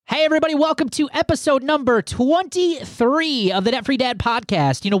Hey, everybody, welcome to episode number 23 of the Debt Free Dad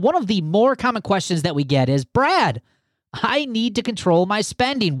podcast. You know, one of the more common questions that we get is, Brad, I need to control my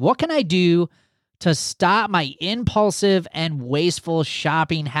spending. What can I do to stop my impulsive and wasteful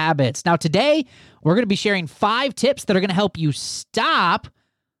shopping habits? Now, today, we're going to be sharing 5 tips that are going to help you stop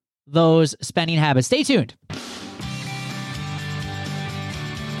those spending habits. Stay tuned.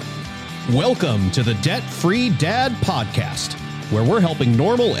 Welcome to the Debt Free Dad podcast, where we're helping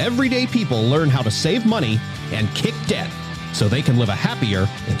normal, everyday people learn how to save money and kick debt so they can live a happier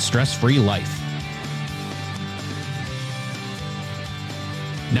and stress-free life.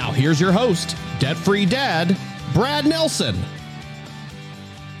 Now here's your host, Debt Free Dad, Brad Nelson.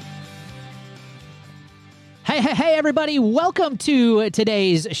 Hey, everybody. Welcome to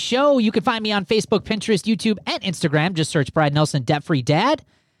today's show. You can find me on Facebook, Pinterest, YouTube, and Instagram. Just search Brad Nelson, Debt Free Dad.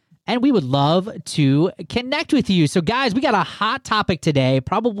 And we would love to connect with you. So, guys, we got a hot topic today.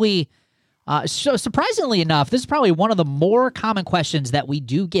 Probably, surprisingly enough, this is probably one of the more common questions that we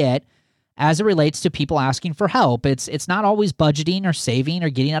do get as it relates to people asking for help. It's not always budgeting or saving or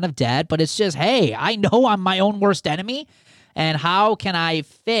getting out of debt, but it's just, hey, I know I'm my own worst enemy, and how can I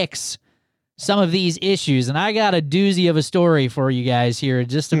fix some of these issues? And I got a doozy of a story for you guys here in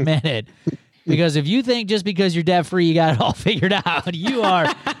just a minute. Because if you think just because you're debt-free, you got it all figured out, you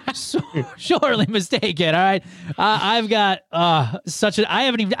are sorely mistaken, all right? I've got I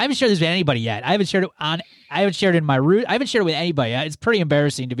haven't shared this with anybody yet. I haven't shared it in my root. I haven't shared it with anybody yet. It's pretty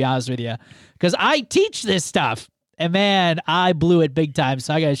embarrassing, to be honest with you, because I teach this stuff, and man, I blew it big time,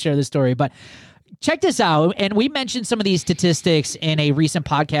 so I got to share this story. But check this out, and we mentioned some of these statistics in a recent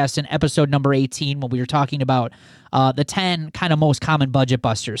podcast in episode number 18 when we were talking about the 10 kind of most common budget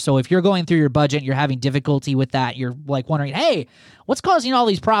busters. So if you're going through your budget and you're having difficulty with that, you're like wondering, hey, what's causing all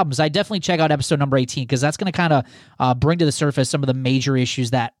these problems? I definitely check out episode number 18 because that's going to kind of bring to the surface some of the major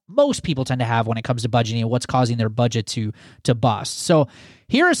issues that most people tend to have when it comes to budgeting and what's causing their budget to bust. So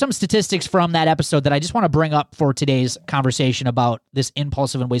here are some statistics from that episode that I just want to bring up for today's conversation about this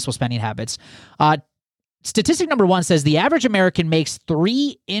impulsive and wasteful spending habits. Statistic number 1 says the average American makes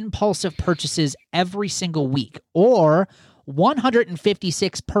 3 impulsive purchases every single week, or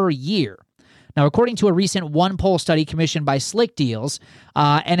 156 per year. Now, according to a recent one-poll study commissioned by Slick Deals,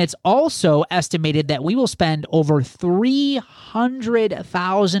 and it's also estimated that we will spend over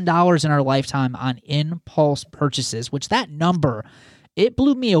 $300,000 in our lifetime on impulse purchases, which that number, it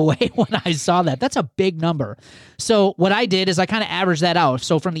blew me away when I saw that. That's a big number. So what I did is I kind of averaged that out.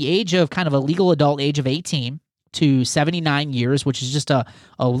 So from the age of kind of a legal adult age of 18 to 79 years, which is just a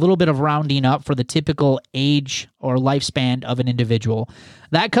little bit of rounding up for the typical age or lifespan of an individual,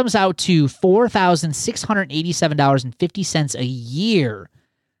 that comes out to $4,687.50 a year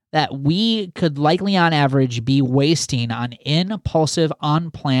that we could likely on average be wasting on impulsive,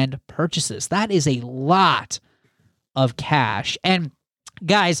 unplanned purchases. That is a lot of cash. And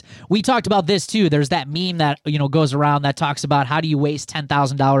guys, we talked about this too. There's that meme that, goes around that talks about how do you waste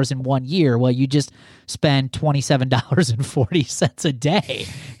 $10,000 in 1 year? Well, you just spend $27.40 a day,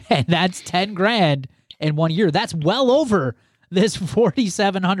 and that's 10 grand in 1 year. That's well over this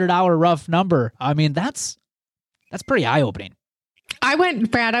 4,700 rough number. I mean, that's pretty eye-opening.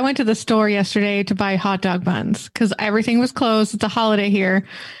 Brad, I went to the store yesterday to buy hot dog buns because everything was closed. It's a holiday here.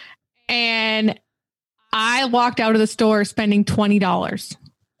 And I walked out of the store spending $20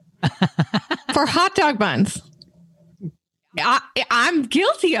 for hot dog buns. I'm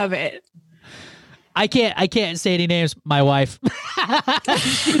guilty of it. I can't say any names. My wife.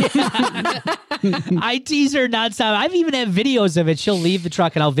 I tease her nonstop. I've even had videos of it. She'll leave the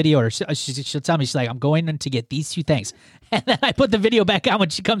truck and I'll video her. She'll tell me, she's like, I'm going in to get these 2 things. And then I put the video back on when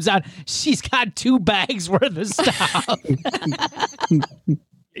she comes out. She's got 2 bags worth of stuff.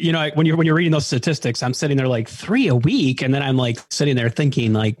 You know, when you're reading those statistics, I'm sitting there like 3 a week. And then I'm like sitting there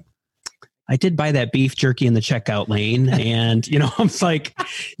thinking like, I did buy that beef jerky in the checkout lane. And, I'm like,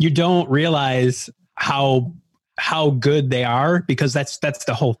 you don't realize how good they are, because that's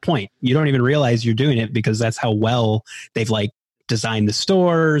the whole point. You don't even realize you're doing it because that's how well they've like designed the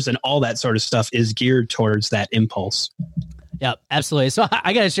stores, and all that sort of stuff is geared towards that impulse. Yep, absolutely. So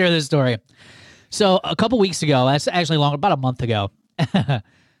I got to share this story. So a couple weeks ago, that's actually about a month ago,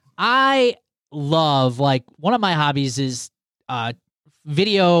 I love, like, one of my hobbies is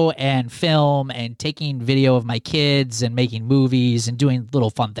video and film and taking video of my kids and making movies and doing little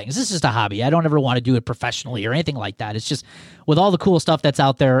fun things. This is just a hobby. I don't ever want to do it professionally or anything like that. It's just with all the cool stuff that's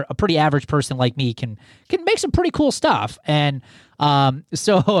out there, a pretty average person like me can make some pretty cool stuff. And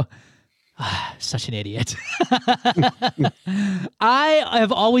so such an idiot. I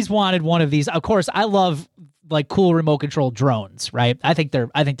have always wanted one of these. Of course, I love like cool remote control drones, right? I think they're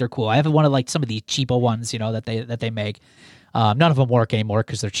cool. I have one of like some of the cheapo ones, that they make. None of them work anymore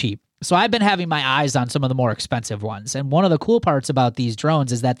because they're cheap. So I've been having my eyes on some of the more expensive ones. And one of the cool parts about these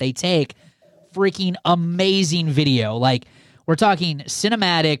drones is that they take freaking amazing video. Like, we're talking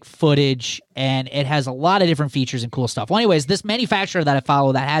cinematic footage, and it has a lot of different features and cool stuff. Well, anyways, this manufacturer that I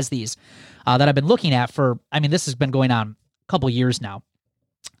follow that has these, that I've been looking at this has been going on a couple years now.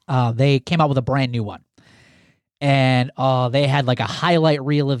 They came out with a brand new one. And they had like a highlight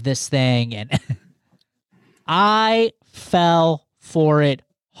reel of this thing, and I fell for it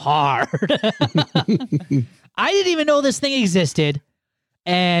hard. I didn't even know this thing existed,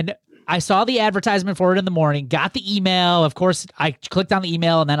 and I saw the advertisement for it in the morning, got the email. Of course, I clicked on the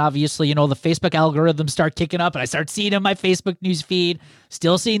email, and then obviously, the Facebook algorithms start kicking up, and I start seeing it in my Facebook news feed,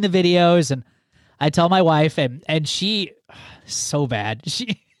 still seeing the videos, and I tell my wife, and she, so bad.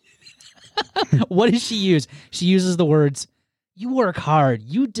 What does she use? She uses the words, "You work hard.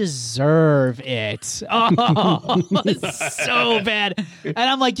 You deserve it." Oh, it's so bad. And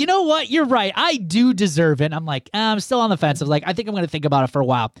I'm like, you know what? You're right. I do deserve it. And I'm like, I'm still on the fence. I was like, I think I'm going to think about it for a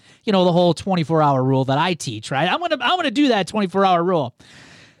while. The whole 24-hour rule that I teach, right? I'm going to do that 24-hour rule. A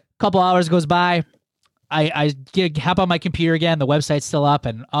couple hours goes by. I hop on my computer again. The website's still up,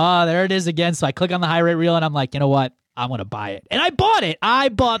 and there it is again. So I click on the high rate reel, and I'm like, you know what? I'm going to buy it. And I bought it. I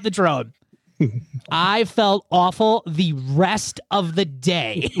bought the drone. I felt awful the rest of the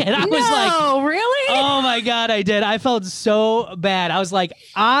day. And I was like, oh, really? Oh my God, I did. I felt so bad. I was like,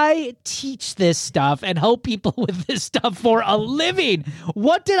 I teach this stuff and help people with this stuff for a living.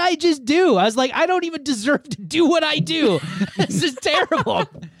 What did I just do? I was like, I don't even deserve to do what I do. This is terrible.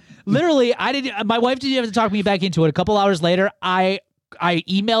 Literally, my wife didn't have to talk me back into it. A couple hours later, I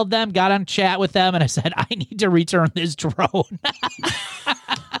emailed them, got on chat with them, and I said, I need to return this drone.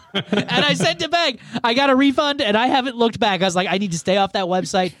 And I sent it back. I got a refund, and I haven't looked back. I was like, I need to stay off that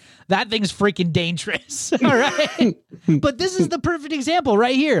website. That thing's freaking dangerous. All right. But this is the perfect example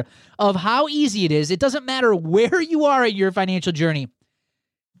right here of how easy it is. It doesn't matter where you are in your financial journey.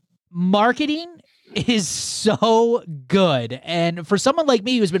 Marketing is so good. And for someone like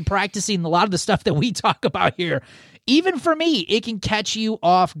me who's been practicing a lot of the stuff that we talk about here, even for me, it can catch you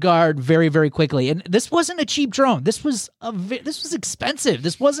off guard very, very quickly. And this wasn't a cheap drone. This was expensive.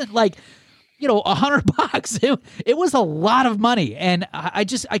 This wasn't like, $100. It was a lot of money. And I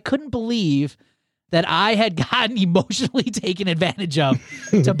couldn't believe that I had gotten emotionally taken advantage of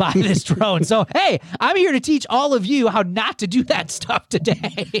to buy this drone. So, hey, I'm here to teach all of you how not to do that stuff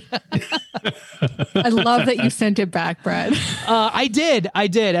today. I love that you sent it back, Brad. I did.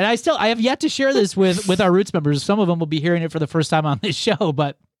 And I have yet to share this with our Roots members. Some of them will be hearing it for the first time on this show,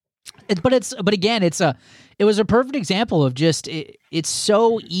 but it was a perfect example of just, it's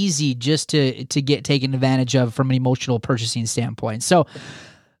so easy just to get taken advantage of from an emotional purchasing standpoint. So,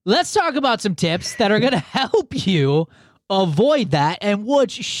 let's talk about some tips that are going to help you avoid that, and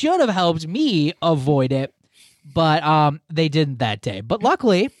which should have helped me avoid it, but they didn't that day. But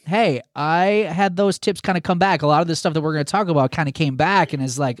luckily, hey, I had those tips kind of come back. A lot of the stuff that we're going to talk about kind of came back and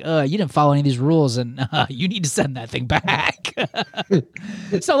is like, you didn't follow any of these rules, and you need to send that thing back.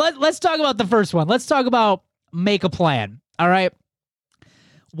 So let's talk about the first one. Let's talk about make a plan. All right.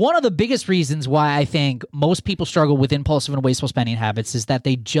 One of the biggest reasons why I think most people struggle with impulsive and wasteful spending habits is that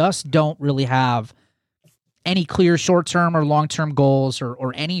they just don't really have any clear short-term or long-term goals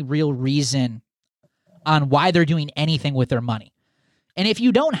or any real reason on why they're doing anything with their money. And if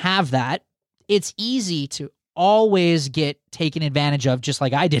you don't have that, it's easy to always get taken advantage of, just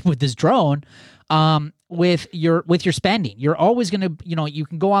like I did with this drone, with your spending. You're always going to, you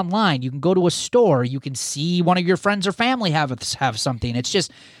can go online, you can go to a store, you can see one of your friends or family have something. It's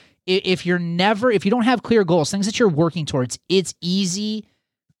just, if you don't have clear goals, things that you're working towards, it's easy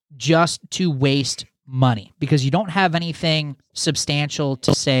just to waste money because you don't have anything substantial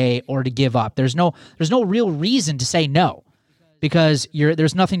to say or to give up. There's no real reason to say no, because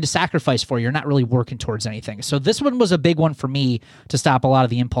there's nothing to sacrifice for. You're not really working towards anything. So this one was a big one for me to stop a lot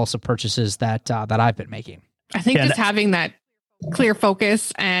of the impulsive purchases that I've been making. I think just having that clear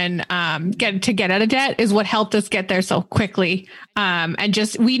focus and get out of debt is what helped us get there so quickly. And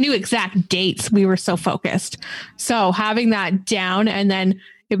just, we knew exact dates. We were so focused. So having that down, and then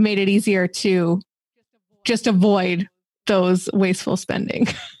it made it easier to just avoid those wasteful spending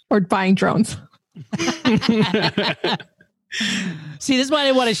or buying drones. See, this is why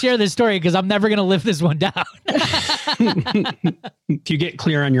I want to share this story, because I'm never going to live this one down. If you get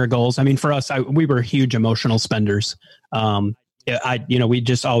clear on your goals, I mean, for us, we were huge emotional spenders. We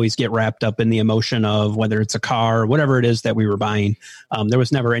just always get wrapped up in the emotion of whether it's a car or whatever it is that we were buying. There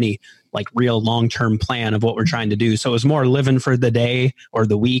was never any like real long-term plan of what we're trying to do. So it was more living for the day or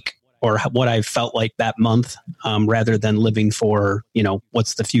the week or what I felt like that month, rather than living for,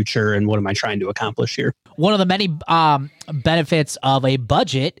 what's the future and what am I trying to accomplish here? One of the many benefits of a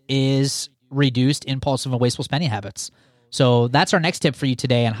budget is reduced impulsive and wasteful spending habits. So that's our next tip for you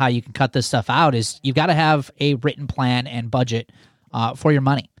today on how you can cut this stuff out is you've got to have a written plan and budget for your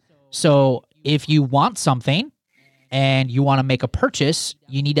money. So if you want something and you want to make a purchase,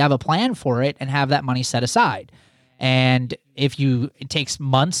 you need to have a plan for it and have that money set aside. And if it takes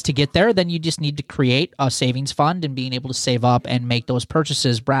months to get there, then you just need to create a savings fund and being able to save up and make those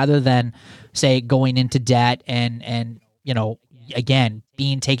purchases rather than, say, going into debt and again,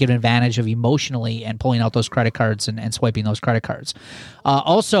 being taken advantage of emotionally and pulling out those credit cards and swiping those credit cards.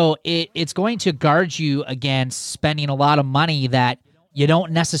 Also, it's going to guard you against spending a lot of money that you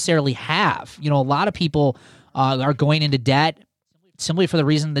don't necessarily have. A lot of people are going into debt simply for the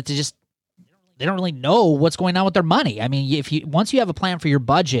reason that they don't really know what's going on with their money. I mean, once you have a plan for your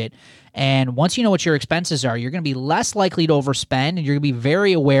budget and once you know what your expenses are, you're going to be less likely to overspend and you're going to be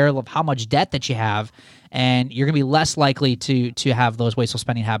very aware of how much debt that you have, and you're going to be less likely to have those wasteful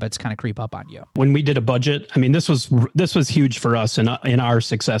spending habits kind of creep up on you. When we did a budget, I mean, this was huge for us and in our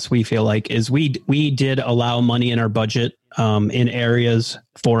success. We feel like is we did allow money in our budget in areas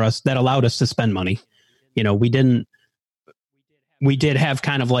for us that allowed us to spend money. We did have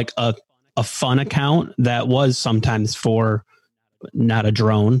kind of like a fun account that was sometimes for not a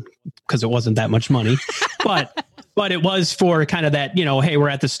drone because it wasn't that much money, but it was for kind of that, hey, we're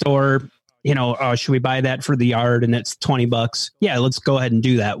at the store, should we buy that for the yard? And it's $20. Yeah, let's go ahead and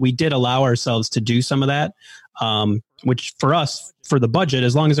do that. We did allow ourselves to do some of that, which for us, for the budget,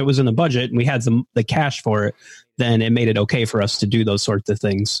 as long as it was in the budget and we had the cash for it, then it made it okay for us to do those sorts of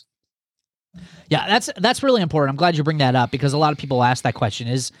things. Yeah, that's really important. I'm glad you bring that up because a lot of people ask that question.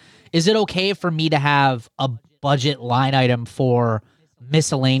 Is it okay for me to have a budget line item for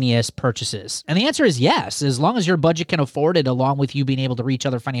miscellaneous purchases? And the answer is yes. As long as your budget can afford it, along with you being able to reach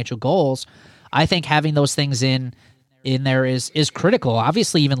other financial goals, I think having those things in there is critical,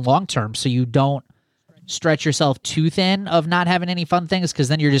 obviously even long-term, so you don't stretch yourself too thin of not having any fun things because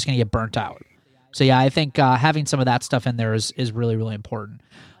then you're just going to get burnt out. So yeah, I think having some of that stuff in there is really, really important.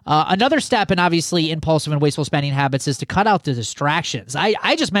 Another step in obviously impulsive and wasteful spending habits is to cut out the distractions.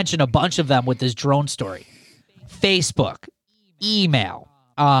 I just mentioned a bunch of them with this drone story. Facebook, email,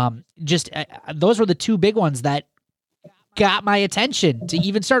 those were the two big ones that got my attention to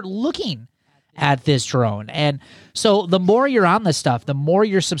even start looking at this drone. And so the more you're on this stuff, the more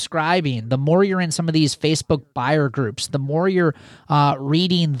you're subscribing, the more you're in some of these Facebook buyer groups, the more you're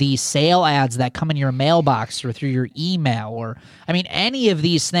reading the sale ads that come in your mailbox or through your email, or any of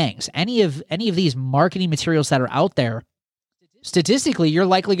these things, any of these marketing materials that are out there, statistically, you're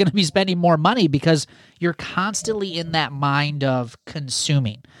likely going to be spending more money because you're constantly in that mind of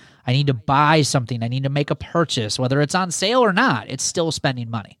consuming. I need to buy something. I need to make a purchase, whether it's on sale or not. It's still spending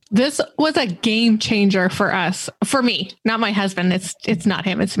money. This was a game changer for us, for me, not my husband. It's not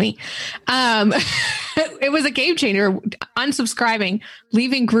him. It's me. It was a game changer. Unsubscribing,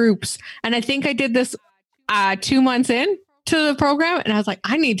 leaving groups. And I think I did this 2 months in to the program. And I was like,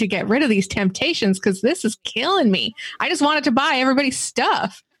 I need to get rid of these temptations because this is killing me. I just wanted to buy everybody's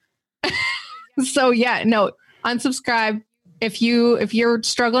stuff. So yeah, no, unsubscribe. If you're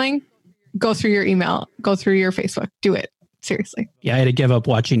struggling, go through your email, go through your Facebook, do it. Seriously. Yeah, I had to give up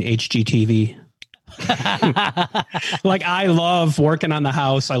watching HGTV. Like, I love working on the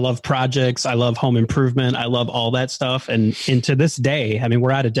house. I love projects. I love home improvement. I love all that stuff. And to this day, we're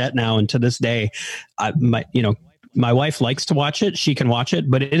out of debt now. And to this day, my wife likes to watch it. She can watch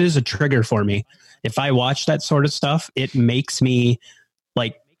it, but it is a trigger for me. If I watch that sort of stuff, it makes me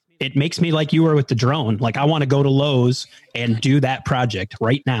like you were with the drone. Like, I want to go to Lowe's and do that project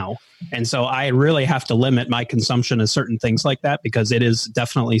right now. And so I really have to limit my consumption of certain things like that because it is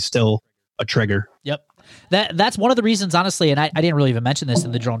definitely still a trigger. Yep. That's one of the reasons, honestly, and I didn't really even mention this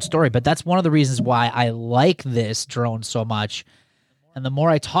in the drone story, but that's one of the reasons why I like this drone so much. And the more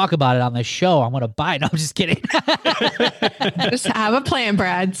I talk about it on this show, I'm going to buy it. No, I'm just kidding. Just have a plan,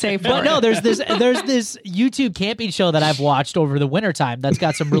 Brad. Save for it. But no, there's this YouTube camping show that I've watched over the wintertime that's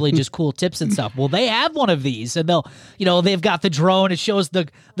got some really just cool tips and stuff. Well, they have one of these, and they've got the drone. It shows the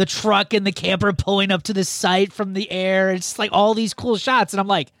truck and the camper pulling up to the site from the air. It's like all these cool shots. And I'm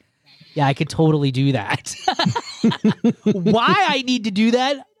like, yeah, I could totally do that. Why I need to do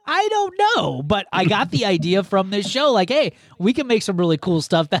that, I don't know, but I got the idea from this show. Like, hey, we can make some really cool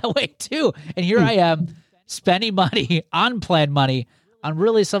stuff that way too. And here I am spending money, unplanned money, on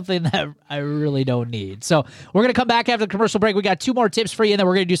really something that I really don't need. So we're going to come back after the commercial break. We got 2 more tips for you, and then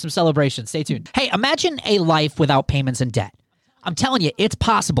we're going to do some celebrations. Stay tuned. Hey, imagine a life without payments and debt. I'm telling you, it's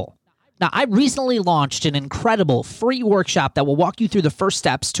possible. Now, I recently launched an incredible free workshop that will walk you through the first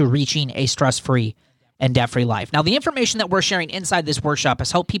steps to reaching a stress-free and debt-free life. Now, the information that we're sharing inside this workshop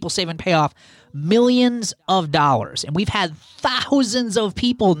has helped people save and pay off millions of dollars. And we've had thousands of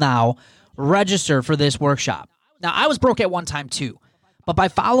people now register for this workshop. Now, I was broke at one time too, but by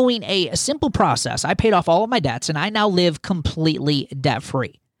following a simple process, I paid off all of my debts and I now live completely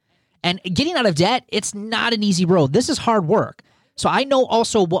debt-free. And getting out of debt, it's not an easy road. This is hard work. So I know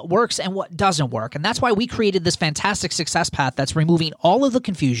also what works and what doesn't work. And that's why we created this fantastic success path that's removing all of the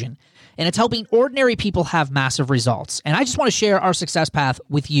confusion, and it's helping ordinary people have massive results. And I just want to share our success path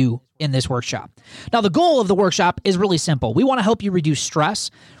with you in this workshop. Now, the goal of the workshop is really simple. We want to help you reduce stress.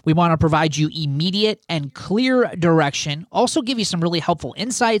 We want to provide you immediate and clear direction, also give you some really helpful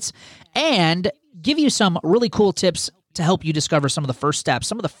insights, and give you some really cool tips to help you discover some of the first steps,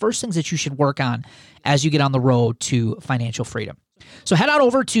 some of the first things that you should work on as you get on the road to financial freedom. So head on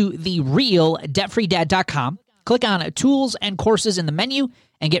over to therealdebtfreedad.com, click on Tools and Courses in the menu,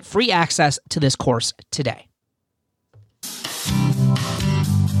 and get free access to this course today.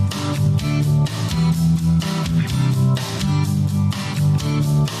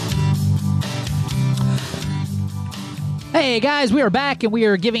 Hey guys, we are back and we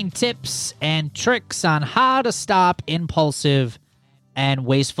are giving tips and tricks on how to stop impulsive and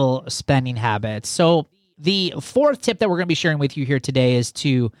wasteful spending habits. So the 4th tip that we're going to be sharing with you here today is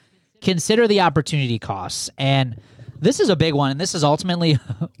to consider the opportunity costs. And this is a big one, and this is ultimately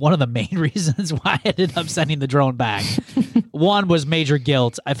one of the main reasons why I ended up sending the drone back. One was major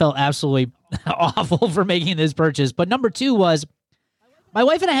guilt. I felt absolutely awful for making this purchase. But number 2 was my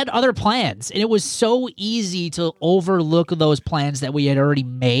wife and I had other plans, and it was so easy to overlook those plans that we had already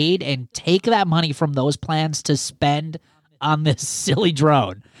made and take that money from those plans to spend on this silly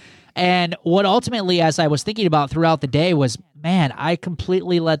drone. And what ultimately, as I was thinking about throughout the day, was, man, I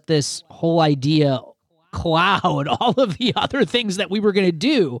completely let this whole idea cloud all of the other things that we were going to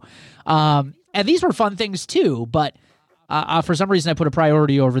do. And these were fun things too, but for some reason I put a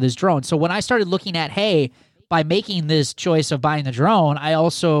priority over this drone. So when I started looking at, hey, by making this choice of buying the drone, I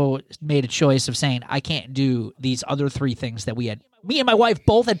also made a choice of saying I can't do these other 3 things that me and my wife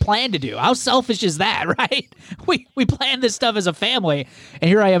both had planned to do. How selfish is that, right? We planned this stuff as a family, and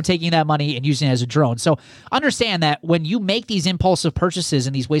here I am taking that money and using it as a drone. So understand that when you make these impulsive purchases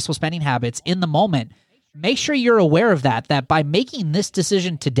and these wasteful spending habits in the moment, make sure you're aware of that by making this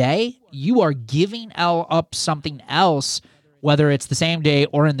decision today, you are giving up something else, whether it's the same day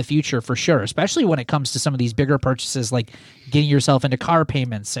or in the future for sure, especially when it comes to some of these bigger purchases like getting yourself into car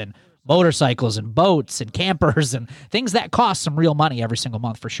payments and motorcycles and boats and campers and things that cost some real money every single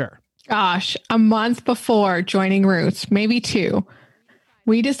month for sure. Gosh, a month before joining Roots, maybe 2,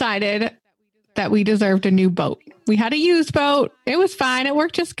 we decided that we deserved a new boat. We had a used boat. It was fine. It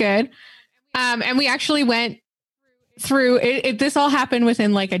worked just good. And we actually went through it. This all happened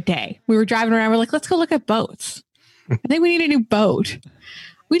within like a day. We were driving around. We're like, let's go look at boats. I think we need a new boat.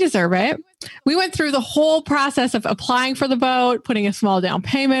 We deserve it. We went through the whole process of applying for the boat, putting a small down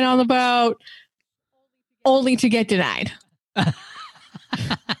payment on the boat, only to get denied.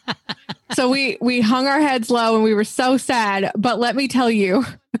 So we hung our heads low and we were so sad. But let me tell you,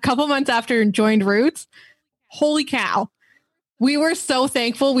 a couple months after joined Roots, holy cow, we were so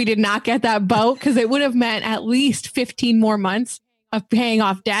thankful we did not get that boat, because it would have meant at least 15 more months of paying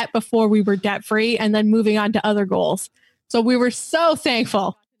off debt before we were debt free and then moving on to other goals. So we were so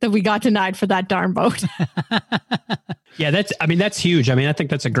thankful that we got denied for that darn boat. Yeah, that's huge. I mean, I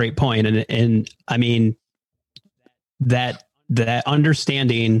think that's a great point. And I mean, that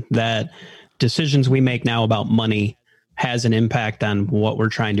understanding that decisions we make now about money has an impact on what we're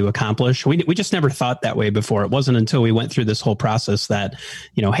trying to accomplish. We just never thought that way before. It wasn't until we went through this whole process that,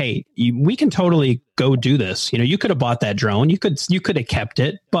 hey, we can totally go do this. You could have bought that drone. You could have kept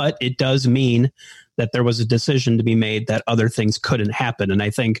it, but it does mean that there was a decision to be made that other things couldn't happen. And I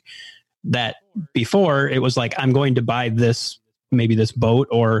think that before it was like, I'm going to buy this, maybe this boat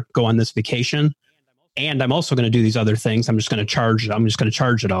or go on this vacation, and I'm also going to do these other things. I'm just going to charge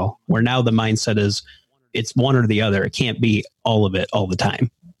it all. Where now the mindset is, it's one or the other. It can't be all of it all the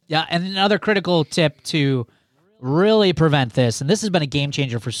time. Yeah. And another critical tip to really prevent this, and this has been a game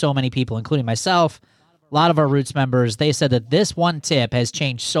changer for so many people, including myself, a lot of our Roots members, they said that this one tip has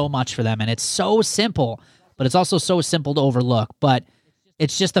changed so much for them. And it's so simple, but it's also so simple to overlook. But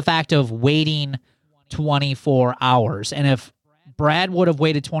it's just the fact of waiting 24 hours. And if Brad would have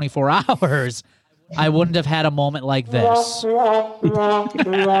waited 24 hours, I wouldn't have had a moment like this. We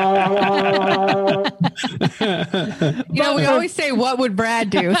always say, what would Brad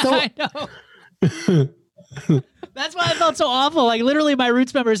do? So I know. That's why I felt so awful. Like, literally, my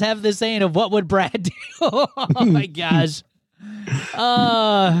Roots members have this saying of what would Brad do? Oh, my gosh.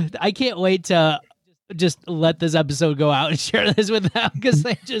 I can't wait to just let this episode go out and share this with them because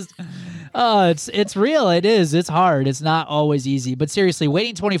they just, it's real. It is. It's hard. It's not always easy. But seriously,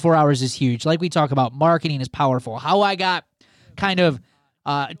 waiting 24 hours is huge. Like we talk about, marketing is powerful. How I got kind of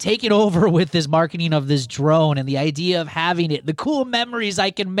taken over with this marketing of this drone and the idea of having it, the cool memories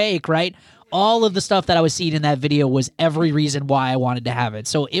I can make, right? All of the stuff that I was seeing in that video was every reason why I wanted to have it.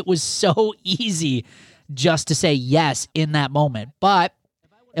 So it was so easy just to say yes in that moment. But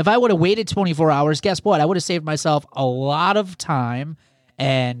if I would have waited 24 hours, guess what? I would have saved myself a lot of time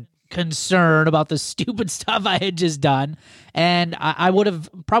and concern about the stupid stuff I had just done. And I would have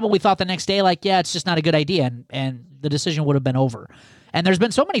probably thought the next day, like, yeah, it's just not a good idea. And the decision would have been over. And there's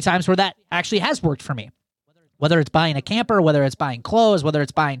been so many times where that actually has worked for me. Whether it's buying a camper, whether it's buying clothes, whether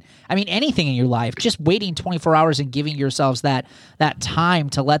it's buying, anything in your life, just waiting 24 hours and giving yourselves that time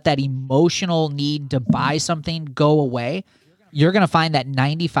to let that emotional need to buy something go away, you're going to find that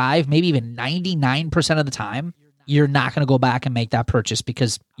 95, maybe even 99% of the time, you're not going to go back and make that purchase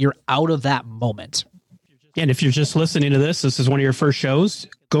because you're out of that moment. And if you're just listening to this is one of your first shows,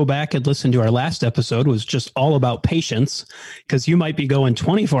 go back and listen to our last episode. It was just all about patience because you might be going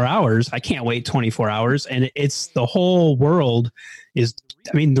 24 hours. I can't wait 24 hours. And it's the whole world is,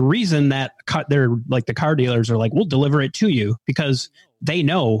 the reason that they're like the car dealers are like, we'll deliver it to you because they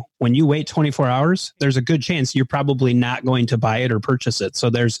know when you wait 24 hours, there's a good chance you're probably not going to buy it or purchase it. So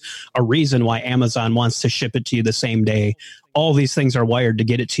there's a reason why Amazon wants to ship it to you the same day. All these things are wired to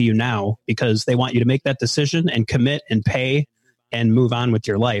get it to you now because they want you to make that decision and commit and pay and move on with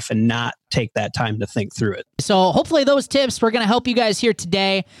your life and not take that time to think through it. So hopefully those tips were going to help you guys here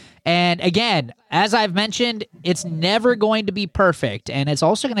today. And again, as I've mentioned, it's never going to be perfect. And it's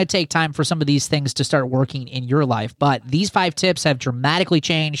also going to take time for some of these things to start working in your life. But these 5 tips have dramatically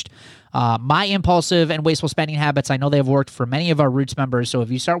changed my impulsive and wasteful spending habits. I know they've worked for many of our Roots members. So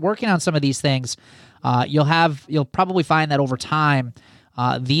if you start working on some of these things, you'll probably find that over time,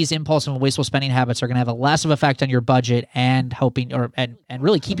 these impulsive and wasteful spending habits are going to have a less of effect on your budget and and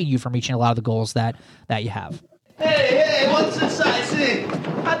really keeping you from reaching a lot of the goals that you have. Hey, what's this I see?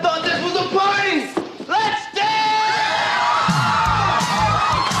 I thought this was a party! Let's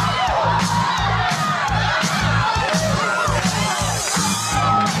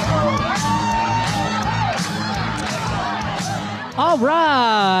All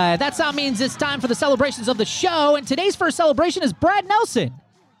right, that sound means it's time for the celebrations of the show, and today's first celebration is Brad Nelson.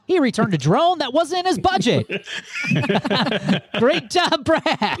 He returned a drone that wasn't in his budget. Great job,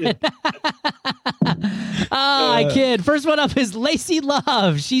 Brad. I kid. First one up is Lacey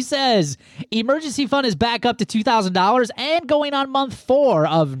Love. She says, emergency fund is back up to $2,000 and going on month 4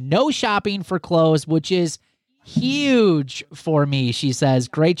 of no shopping for clothes, which is huge for me, she says.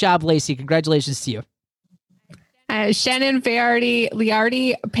 Great job, Lacey. Congratulations to you. Shannon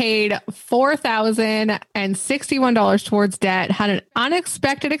Liardi paid $4,061 towards debt, had an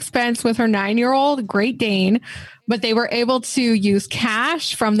unexpected expense with her 9-year-old Great Dane, but they were able to use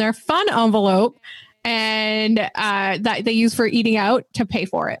cash from their fun envelope and that they use for eating out to pay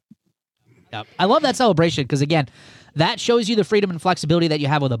for it. Yep. I love that celebration because, again, that shows you the freedom and flexibility that you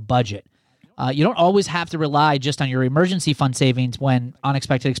have with a budget. You don't always have to rely just on your emergency fund savings when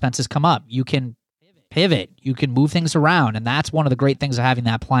unexpected expenses come up. You can pivot. You can move things around, and that's one of the great things of having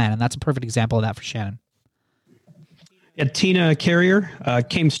that plan, and that's a perfect example of that for Shannon. Yeah, Tina Carrier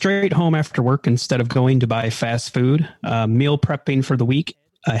came straight home after work instead of going to buy fast food, meal prepping for the week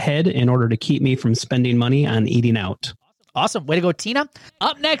ahead in order to keep me from spending money on eating out. Awesome. Way to go, Tina.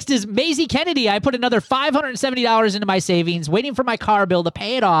 Up next is Maisie Kennedy. I put another $570 into my savings, waiting for my car bill to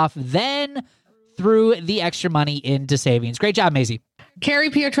pay it off, then threw the extra money into savings. Great job, Maisie. Carrie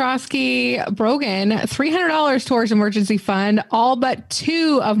Piotrowski Brogan, $300 towards emergency fund. All but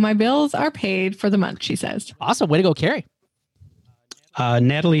 2 of my bills are paid for the month, she says. Awesome. Way to go, Carrie.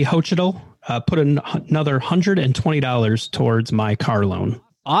 Natalie Hochedal put another $120 towards my car loan.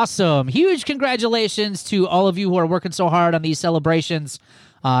 Awesome. Huge congratulations to all of you who are working so hard on these celebrations.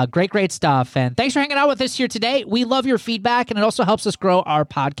 Great stuff. And thanks for hanging out with us here today. We love your feedback, and it also helps us grow our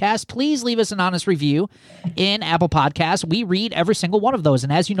podcast. Please leave us an honest review in Apple Podcasts. We read every single one of those.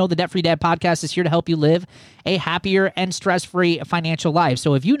 And as you know, the Debt Free Dad podcast is here to help you live a happier and stress-free financial life.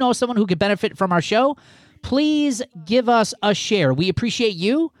 So if you know someone who could benefit from our show, please give us a share. We appreciate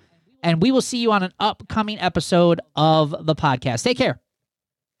you, and we will see you on an upcoming episode of the podcast. Take care.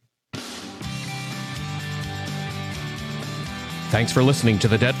 Thanks for listening to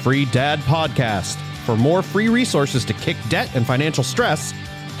the Debt Free Dad podcast. For more free resources to kick debt and financial stress,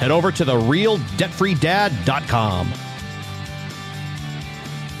 head over to therealdebtfreedad.com.